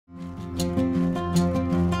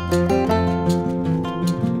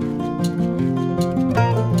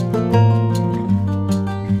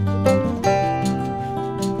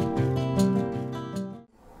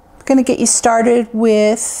going to get you started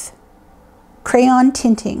with crayon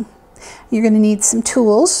tinting. You're going to need some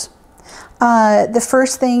tools. The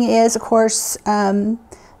first thing is, of course, the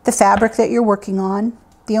fabric that you're working on.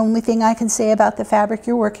 The only thing I can say about the fabric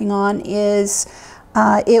you're working on is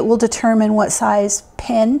it will determine what size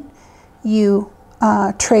pen you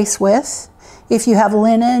trace with. If you have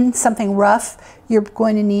linen, something rough, you're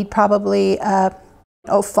going to need probably a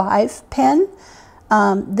 05 pen.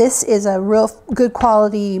 This is a real good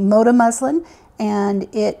quality Moda muslin, and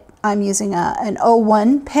I'm using an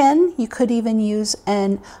 01 pen. You could even use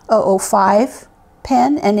an 005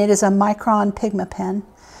 pen, and it is a micron Pigma pen.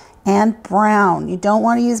 And brown. You don't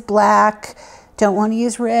want to use black, don't want to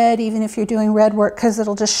use red, even if you're doing red work, because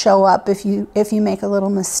it'll just show up if you make a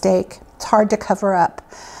little mistake. It's hard to cover up.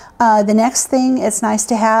 The next thing it's nice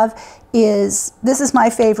to have is, this is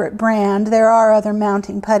my favorite brand. There are other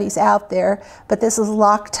mounting putties out there, but this is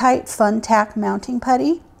Loctite Fun Tack mounting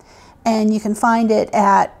putty, and you can find it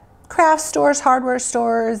at craft stores, hardware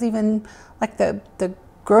stores, even like the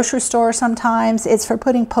grocery store sometimes. It's for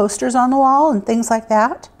putting posters on the wall and things like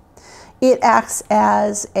that. It acts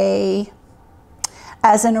as an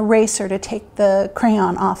eraser to take the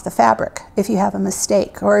crayon off the fabric if you have a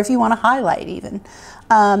mistake, or if you want to highlight even.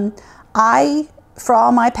 For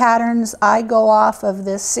all my patterns, I go off of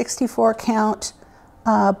this 64 count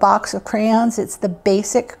box of crayons. It's the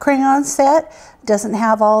basic crayon set. It doesn't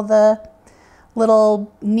have all the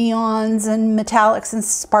little neons and metallics and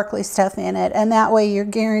sparkly stuff in it, and that way you're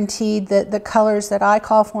guaranteed that the colors that I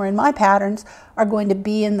call for in my patterns are going to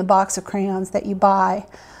be in the box of crayons that you buy.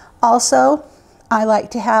 Also, I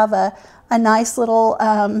like to have a nice little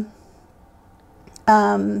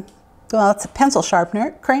well, it's a pencil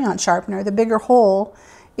sharpener, crayon sharpener. The bigger hole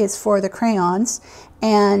is for the crayons,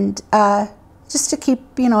 and just to keep,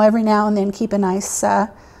 every now and then keep a nice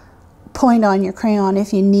point on your crayon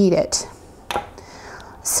if you need it.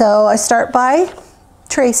 So I start by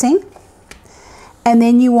tracing, and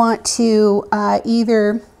then you want to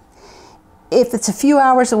either, if it's a few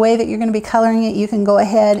hours away that you're going to be coloring it, you can go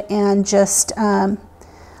ahead and just let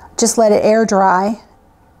it air dry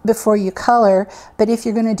before you color. But if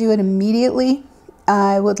you're going to do it immediately,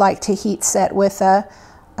 I would like to heat set with a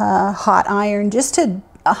hot iron,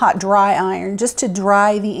 a hot dry iron, just to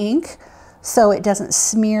dry the ink so it doesn't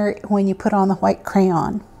smear when you put on the white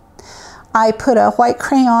crayon. I put a white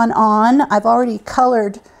crayon on. I've already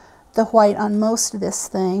colored the white on most of this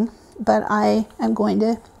thing, but I am going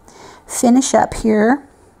to finish up here.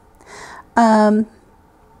 The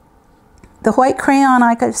white crayon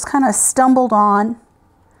I just kind of stumbled on.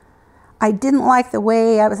 I didn't like the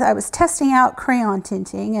way I was testing out crayon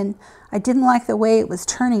tinting, and I didn't like the way it was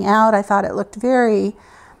turning out. I thought it looked very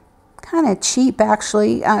kind of cheap,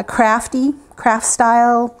 actually, craft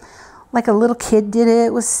style, like a little kid did it.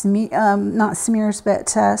 It was not smears,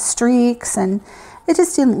 but streaks, and it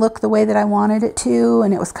just didn't look the way that I wanted it to,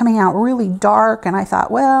 and it was coming out really dark, and I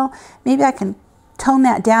thought, well, maybe I can tone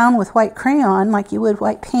that down with white crayon like you would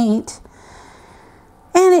white paint.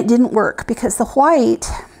 And it didn't work because the white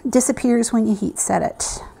disappears when you heat set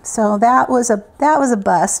it. So that was a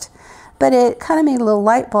bust, but it kind of made a little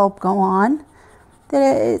light bulb go on. That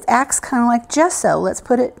it acts kind of like gesso. Let's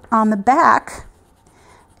put it on the back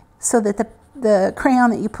so that the crayon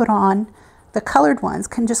that you put on, the colored ones,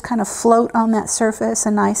 can just kind of float on that surface,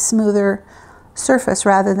 a nice smoother surface,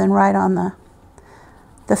 rather than right on the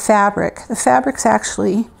fabric. The fabric's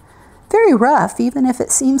actually very rough. Even if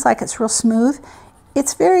it seems like it's real smooth,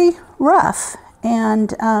 it's very rough,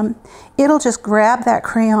 and it'll just grab that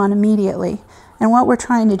crayon immediately. And what we're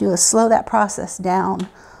trying to do is slow that process down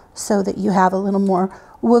so that you have a little more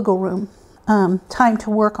wiggle room, time to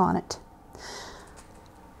work on it.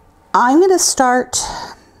 I'm going to start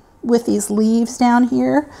with these leaves down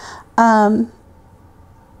here. I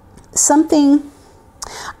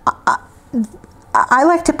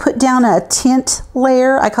like to put down a tint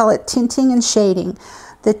layer. I call it tinting and shading.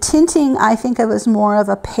 The tinting I think of as more of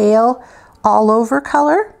a pale all over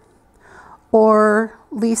color, or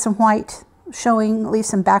leave some white showing, leave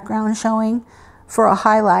some background showing for a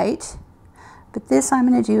highlight. But this I'm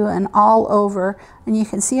going to do an all over, and you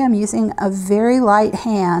can see I'm using a very light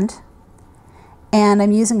hand, and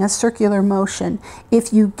I'm using a circular motion.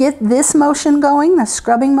 If you get this motion going, the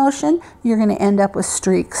scrubbing motion, you're going to end up with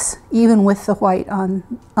streaks, even with the white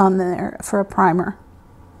on there for a primer.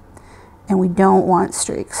 And we don't want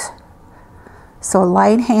streaks. So a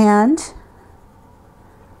light hand,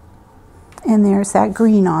 and there's that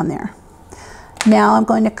green on there. Now I'm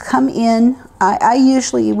going to come in. I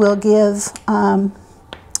usually will give up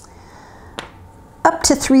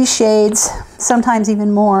to 3 shades, sometimes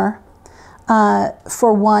even more,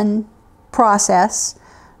 for one process.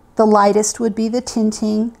 The lightest would be the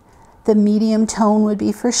tinting, the medium tone would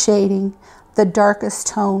be for shading, the darkest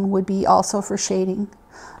tone would be also for shading.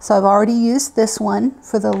 So I've already used this one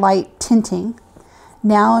for the light tinting.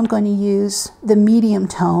 Now I'm going to use the medium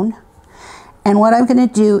tone, and what I'm going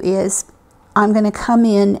to do is I'm going to come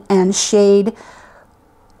in and shade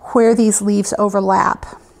where these leaves overlap.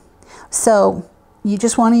 So you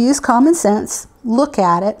just want to use common sense, look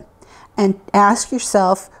at it, and ask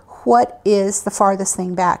yourself, what is the farthest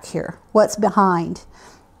thing back here? What's behind?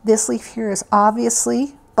 This leaf here is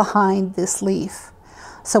obviously behind this leaf.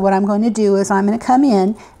 So what I'm going to do is I'm going to come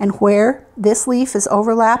in, and where this leaf is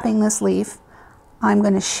overlapping this leaf, I'm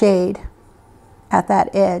going to shade at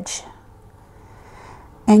that edge.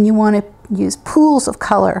 And you want to use pools of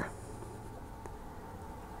color.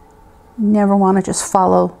 Never want to just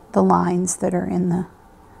follow the lines that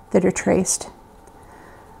are traced.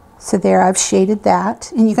 So there, I've shaded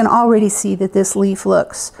that, and you can already see that this leaf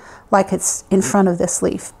looks like it's in front of this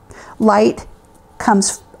leaf. Light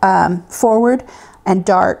comes forward and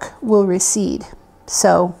dark will recede.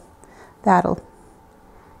 So that'll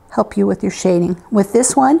help you with your shading. With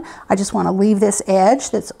this one, I just want to leave this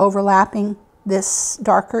edge that's overlapping this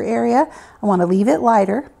darker area. I want to leave it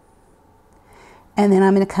lighter. And then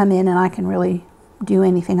I'm going to come in and I can really do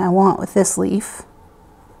anything I want with this leaf.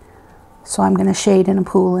 So I'm going to shade in a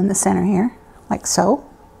pool in the center here, like so.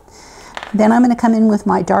 Then I'm going to come in with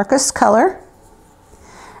my darkest color,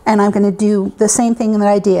 and I'm going to do the same thing that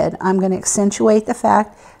I did. I'm going to accentuate the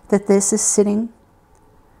fact that this is sitting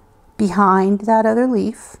behind that other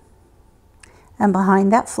leaf and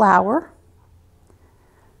behind that flower.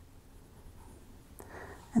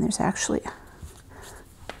 And there's actually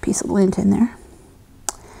a piece of lint in there.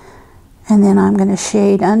 And then I'm going to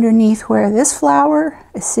shade underneath where this flower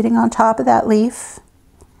is sitting on top of that leaf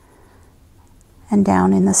and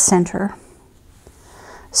down in the center.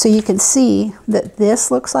 So you can see that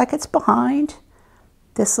this looks like it's behind,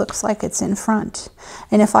 this looks like it's in front.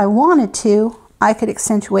 And if I wanted to, I could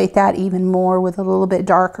accentuate that even more with a little bit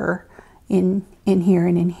darker in here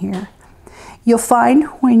and in here. You'll find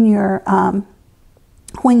when you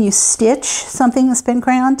stitch something that's been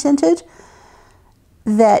crayon tinted,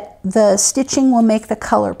 that the stitching will make the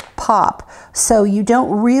color pop. So you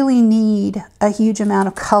don't really need a huge amount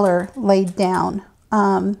of color laid down.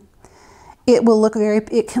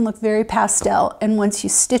 It can look very pastel, and once you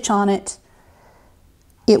stitch on it,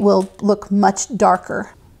 it will look much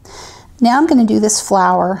darker. Now I'm going to do this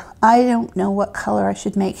flower. I don't know what color I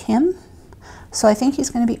should make him, so I think he's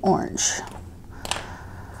going to be orange.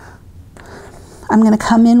 I'm going to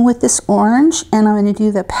come in with this orange, and I'm going to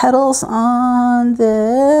do the petals on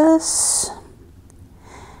this.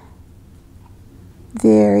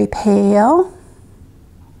 Very pale.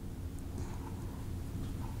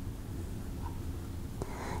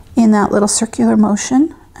 In that little circular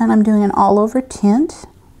motion, and I'm doing an all over tint.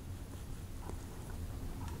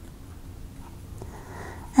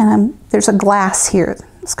 And there's a glass here.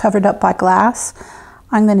 It's covered up by glass.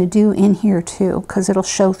 I'm going to do in here too, because it'll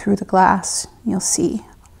show through the glass. You'll see.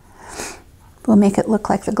 We'll make it look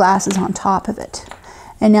like the glass is on top of it.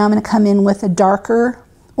 And now I'm going to come in with a darker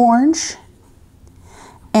orange,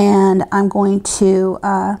 and I'm going to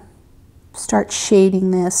start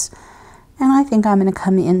shading this. And I think I'm going to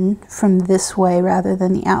come in from this way rather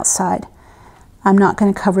than the outside. I'm not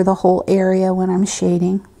going to cover the whole area when I'm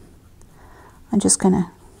shading. I'm just going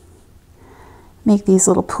to make these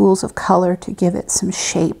little pools of color to give it some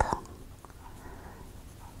shape.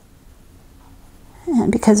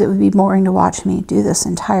 And because it would be boring to watch me do this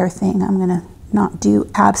entire thing, I'm going to not do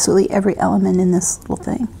absolutely every element in this little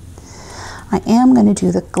thing. I am going to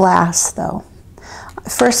do the glass though.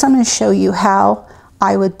 First I'm going to show you how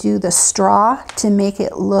I would do the straw to make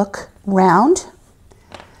it look round.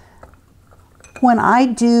 When I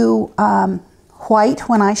do white,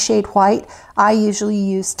 when I shade white, I usually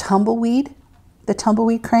use tumbleweed, the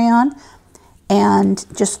tumbleweed crayon, and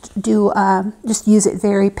just use it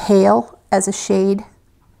very pale as a shade.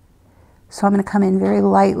 So I'm going to come in very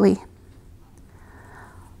lightly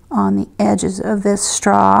on the edges of this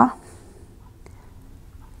straw,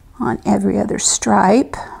 on every other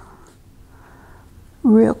stripe,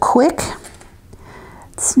 real quick.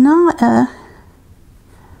 It's not a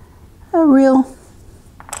real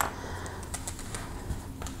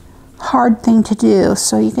hard thing to do,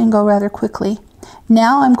 so you can go rather quickly.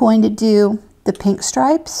 Now I'm going to do the pink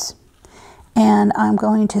stripes, and I'm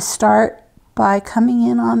going to start by coming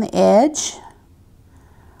in on the edge,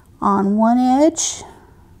 on one edge,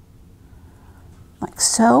 like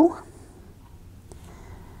so.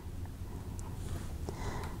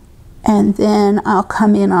 And then I'll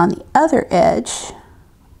come in on the other edge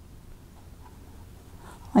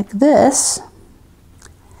like this.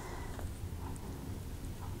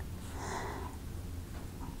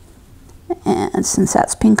 And since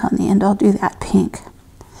that's pink on the end, I'll do that pink.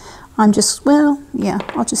 I'm just, well, yeah,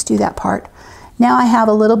 I'll just do that part. Now I have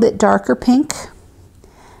a little bit darker pink,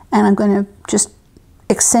 and I'm going to just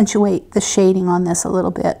accentuate the shading on this a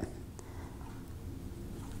little bit.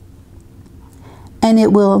 And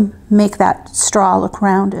it will make that straw look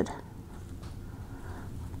rounded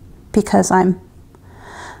because I'm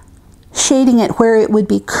shading it where it would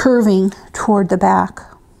be curving toward the back.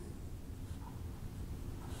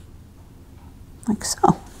 Like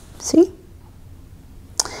so. See?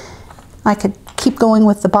 I could keep going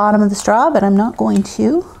with the bottom of the straw, but I'm not going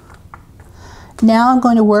to. Now I'm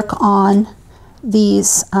going to work on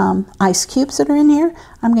these ice cubes that are in here.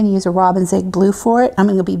 I'm going to use a robin's egg blue for it. I'm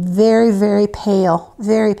going to be very, very pale,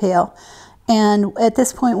 very pale. And at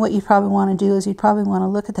this point, what you probably want to do is you probably want to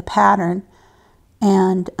look at the pattern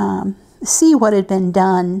and see what had been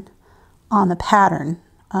done on the pattern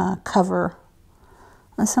cover.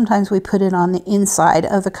 And sometimes we put it on the inside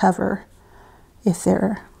of the cover if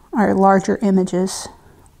there are larger images.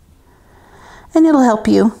 And it'll help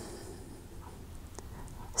you.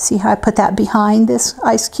 See how I put that behind this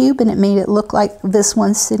ice cube and it made it look like this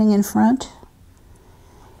one's sitting in front?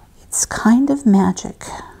 It's kind of magic.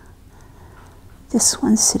 This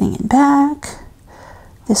one's sitting in back.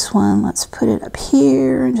 This one, let's put it up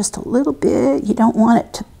here just a little bit. You don't want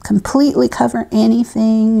it to completely cover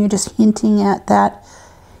anything. You're just hinting at that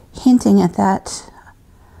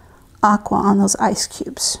aqua on those ice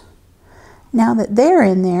cubes. Now that they're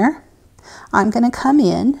in there, I'm going to come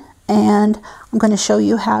in and I'm going to show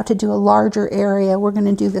you how to do a larger area. We're going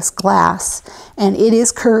to do this glass, and it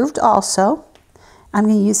is curved also. I'm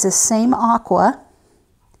going to use this same aqua,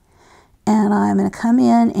 and I'm going to come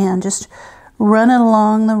in and just run it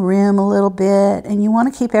along the rim a little bit, and you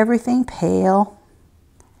want to keep everything pale.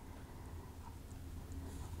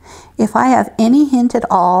 If I have any hint at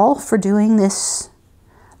all for doing this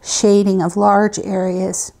shading of large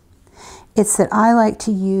areas, it's that I like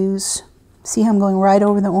to use, see how I'm going right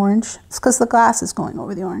over the orange? It's because the glass is going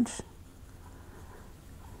over the orange.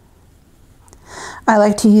 I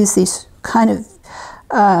like to use these kind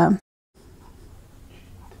of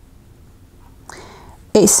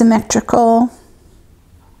asymmetrical,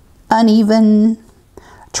 uneven,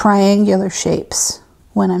 triangular shapes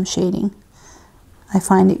when I'm shading. I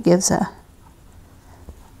find it gives a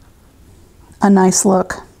nice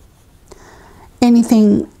look.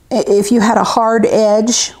 Anything, if you had a hard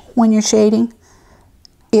edge when you're shading,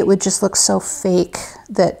 it would just look so fake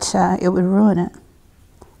that it would ruin it.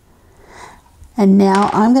 And now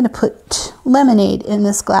I'm going to put lemonade in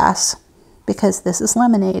this glass because this is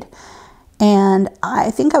lemonade. And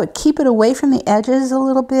I think I would keep it away from the edges a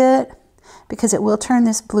little bit because it will turn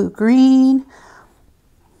this blue-green,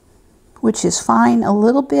 which is fine a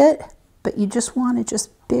little bit, but you just want to just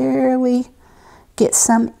barely get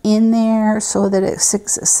some in there so that it's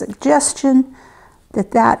a suggestion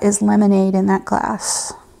that that is lemonade in that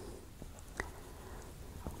glass.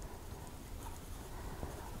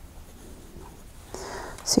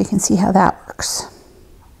 So you can see how that works.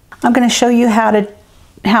 I'm going to show you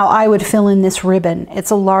how I would fill in this ribbon.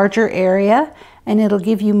 It's a larger area, and it'll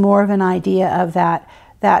give you more of an idea of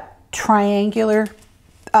that triangular,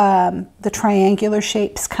 the triangular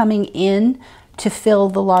shapes coming in to fill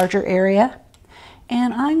the larger area.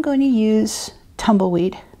 And I'm going to use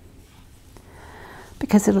tumbleweed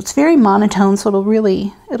because it's very monotone, so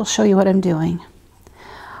it'll show you what I'm doing.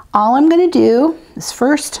 All I'm going to do is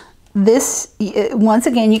first, this, once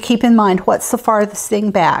again, you keep in mind what's the farthest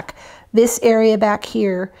thing back. This area back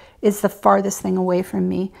here is the farthest thing away from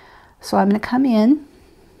me. So I'm going to come in,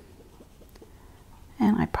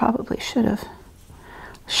 and I probably should have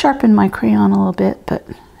sharpened my crayon a little bit, but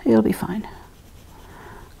it'll be fine.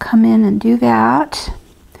 Come in and do that,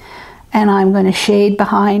 and I'm going to shade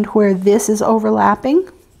behind where this is overlapping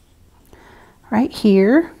right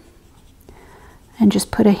here, and just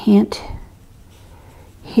put a hint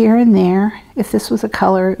here and there. If this was a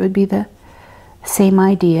color, it would be the same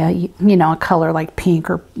idea, you know, a color like pink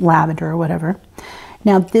or lavender or whatever.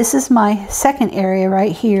 Now this is my second area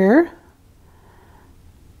right here,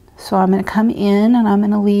 so I'm going to come in and I'm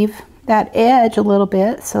going to leave that edge a little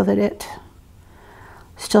bit so that it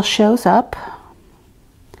still shows up.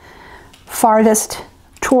 Farthest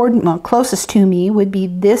toward, well, closest to me would be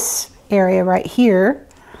this area right here.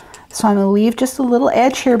 So I'm going to leave just a little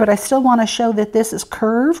edge here, but I still want to show that this is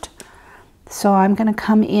curved. So I'm going to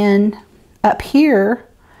come in up here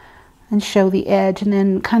and show the edge, and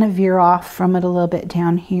then kind of veer off from it a little bit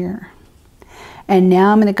down here. And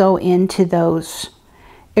now I'm going to go into those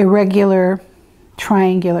irregular,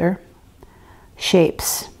 triangular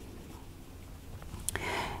shapes.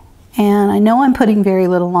 And I know I'm putting very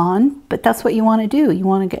little on, but that's what you want to do. You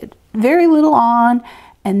want to get very little on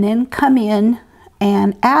and then come in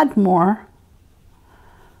and add more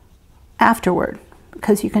afterward,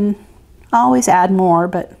 because you can always add more,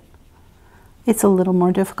 but it's a little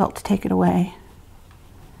more difficult to take it away.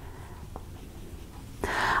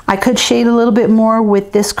 I could shade a little bit more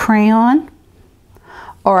with this crayon,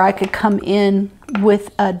 or I could come in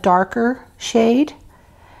with a darker shade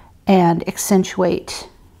and accentuate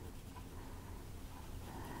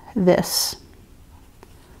this.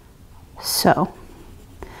 So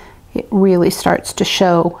it really starts to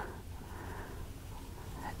show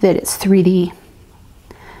that it's 3D.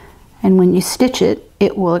 And when you stitch it,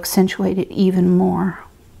 it will accentuate it even more.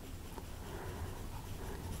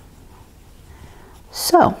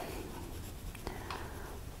 So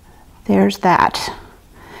there's that.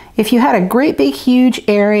 If you had a great big huge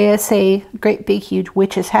area, say great big huge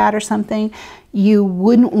witch's hat or something, you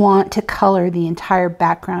wouldn't want to color the entire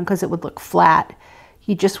background because it would look flat.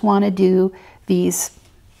 You just want to do these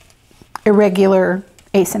irregular,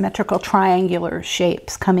 asymmetrical, triangular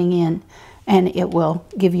shapes coming in, and it will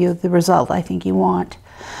give you the result I think you want.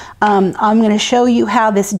 I'm going to show you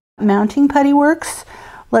how this mounting putty works.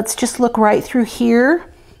 Let's just look right through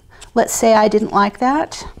here. Let's say I didn't like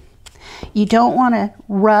that. You don't want to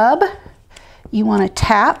rub, you want to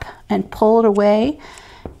tap and pull it away,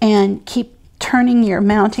 and keep turning your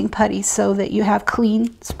mounting putty so that you have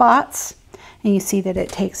clean spots, and you see that it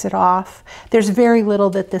takes it off. There's very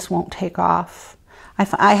little that this won't take off.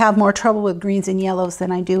 I have more trouble with greens and yellows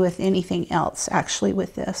than I do with anything else, actually,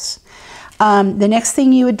 with this. The next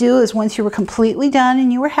thing you would do is, once you were completely done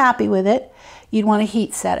and you were happy with it, you'd want to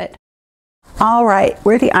heat set it. All right,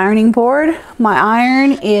 we're at the ironing board. My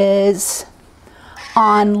iron is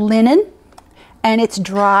on linen and it's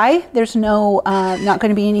dry. There's no, not going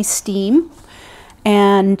to be any steam.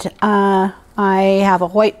 And I have a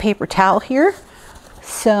white paper towel here.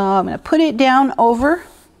 So I'm going to put it down over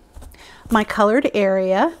my colored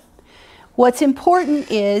area. What's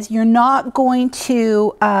important is you're not going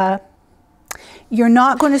to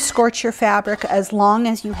scorch your fabric as long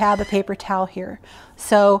as you have a paper towel here.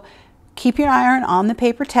 So keep your iron on the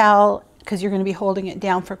paper towel because you're going to be holding it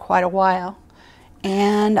down for quite a while.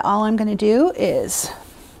 And all I'm going to do is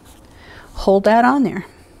hold that on there.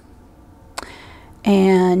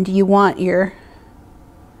 And you want it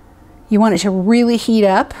to really heat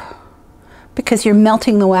up because you're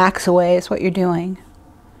melting the wax away is what you're doing.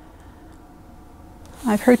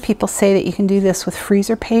 I've heard people say that you can do this with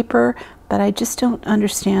freezer paper, but I just don't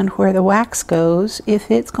understand where the wax goes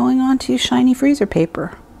if it's going onto shiny freezer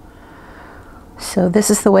paper. So this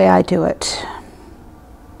is the way I do it.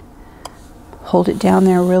 Hold it down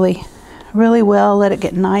there really, really well, let it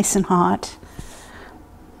get nice and hot.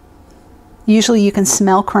 Usually you can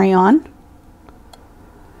smell crayon,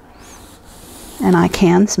 and I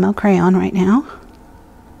can smell crayon right now.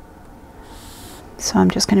 So I'm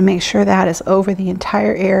just going to make sure that is over the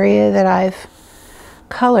entire area that I've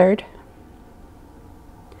colored,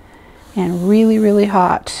 and really, really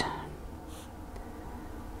hot.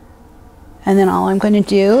 And then all I'm going to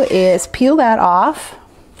do is peel that off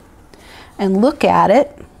and look at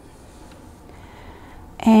it.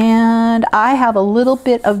 And I have a little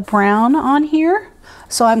bit of brown on here,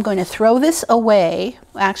 so I'm going to throw this away.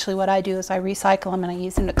 Actually, what I do is I recycle them and I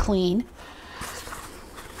use them to clean.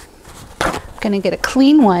 I'm going to get a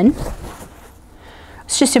clean one.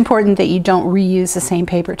 It's just important that you don't reuse the same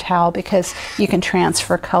paper towel because you can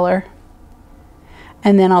transfer color.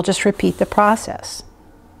 And then I'll just repeat the process.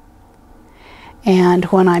 And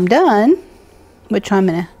when I'm done, which I'm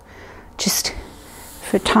going to just,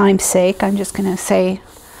 for time's sake, I'm just going to say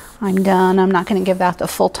I'm done. I'm not going to give that the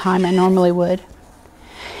full time I normally would.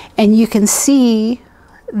 And you can see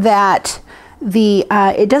that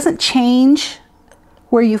it doesn't change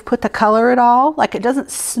where you've put the color at all. Like, it doesn't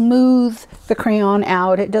smooth the crayon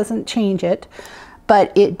out. It doesn't change it,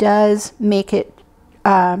 but it does make it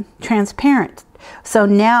transparent. So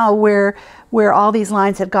now where all these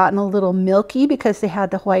lines have gotten a little milky because they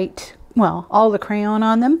had the white, well, all the crayon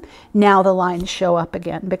on them, now the lines show up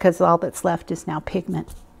again because all that's left is now pigment.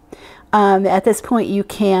 At this point you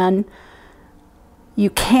can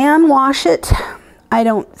wash it. I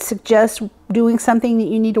don't suggest doing something that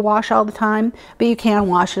you need to wash all the time, but you can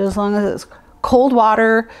wash it as long as it's cold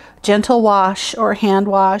water, gentle wash or hand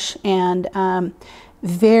wash, and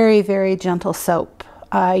very, very gentle soap.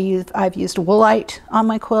 I've used Woolite on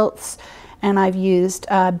my quilts, and I've used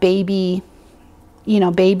baby,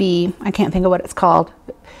 baby, I can't think of what it's called,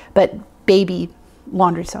 but baby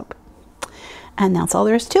laundry soap. And that's all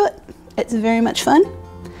there is to it. It's very much fun,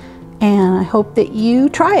 and I hope that you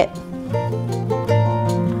try it.